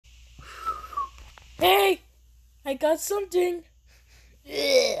Hey, I got something.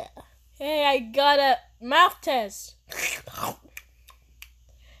 Yeah. Hey, I got a mouth test.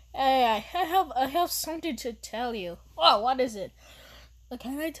 Hey, I have something to tell you. Oh, what is it?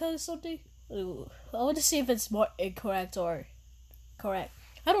 Can I tell you something? Ooh, I want to see if it's more incorrect or correct.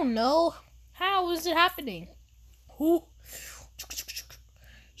 I don't know. How is it happening? Who?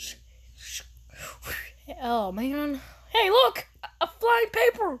 Oh man. Hey, look! A flying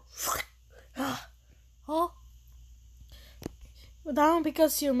paper! Huh? Down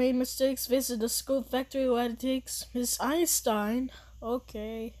because you made mistakes, visit the school factory where it takes Miss Einstein.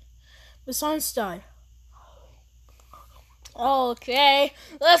 Okay. Miss Einstein. Okay.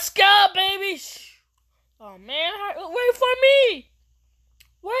 Let's go, baby! Oh man, wait for me!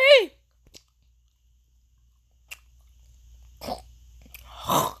 Wait!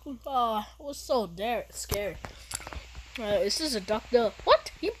 Oh, it was so scary. Is this a doctor?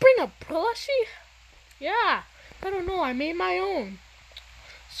 What? You bring a plushie? Yeah. I don't know. I made my own.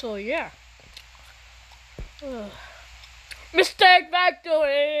 So yeah. Mistake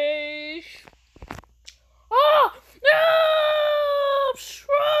factory. Oh no!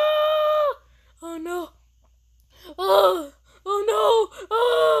 Oh no! Oh no!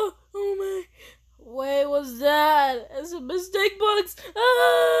 Oh my! Wait, what's that? It's a mistake box.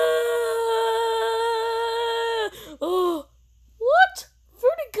 Oh, what?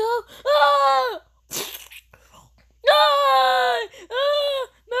 Vertigo. No! No!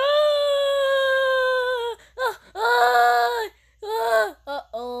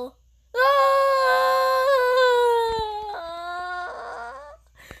 Uh-oh.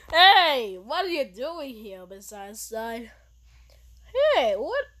 Hey, what are you doing here, Miss Einstein? Hey,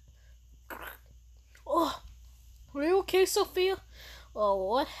 what? Oh, are you okay, Sophia? Oh,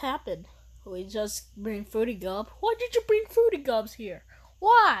 what happened? We just bring Fruity Gum. Why did you bring Fruity Gums here?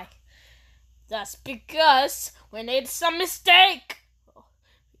 Why? That's because we made some mistake.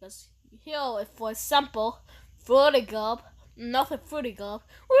 Because here, for example, Fruity Gum, nothing Fruity Gum.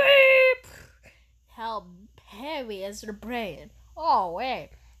 Weep! How heavy is the brain? Oh,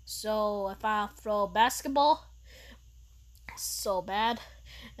 wait. So if I throw a basketball, so bad.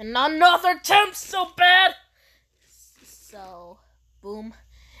 And another attempt, so bad. So, boom.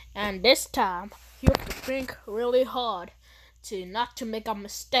 And this time, you have to think really hard to not to make a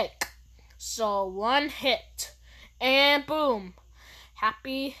mistake. So, one hit. And boom.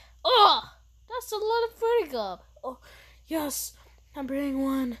 Happy. Oh, that's a lot of Fruity Gum. Oh, yes. I'm bringing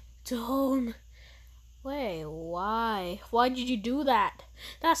one to home. Wait, why? Why did you do that?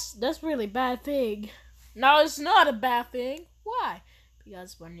 That's really bad thing. No, it's not a bad thing. Why?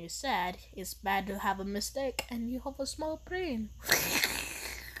 Because when you're sad, it's bad to have a mistake and you have a small brain.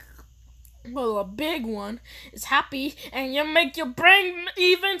 Well, a big one is happy and you make your brain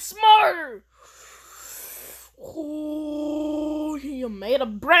even smarter. Oh, you made a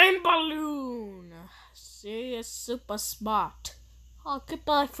brain balloon. See, it's super smart. Oh,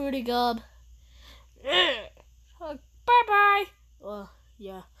 goodbye, Fruity Gum. Bye-bye.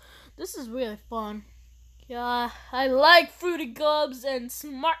 Yeah, this is really fun. Yeah, I like Fruity Gums and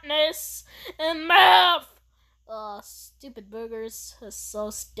smartness and math. Stupid burgers are so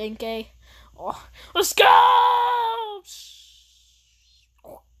stinky. Oh, let's go!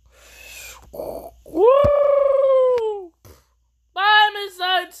 Woo! Bye, Miss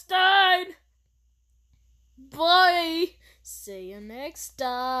Einstein. Bye. See you next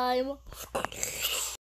time.